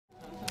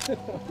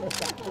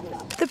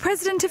The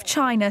President of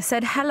China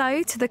said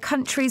hello to the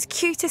country's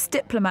cutest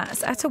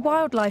diplomats at a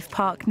wildlife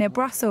park near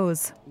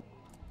Brussels.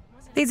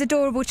 These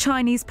adorable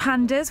Chinese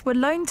pandas were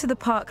loaned to the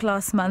park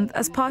last month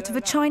as part of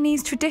a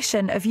Chinese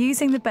tradition of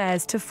using the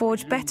bears to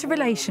forge better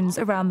relations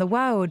around the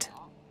world.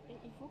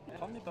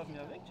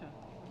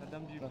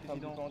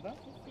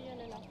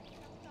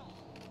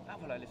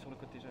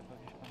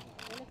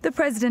 The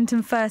President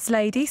and First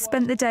Lady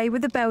spent the day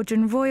with the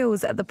Belgian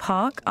royals at the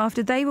park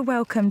after they were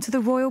welcomed to the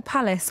Royal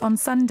Palace on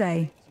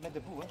Sunday.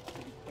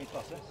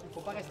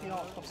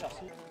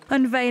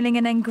 Unveiling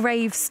an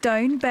engraved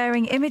stone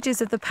bearing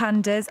images of the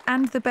pandas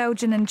and the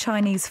Belgian and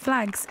Chinese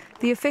flags,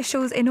 the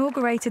officials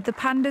inaugurated the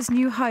pandas'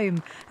 new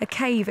home, a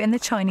cave in the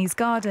Chinese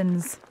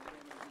gardens.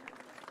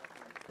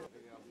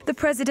 The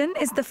President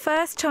is the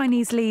first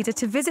Chinese leader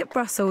to visit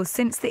Brussels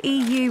since the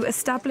EU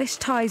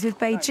established ties with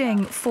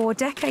Beijing 4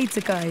 decades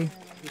ago.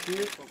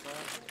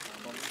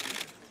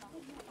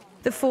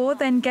 The four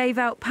then gave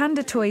out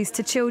panda toys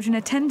to children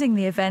attending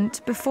the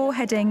event before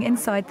heading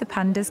inside the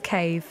pandas'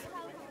 cave.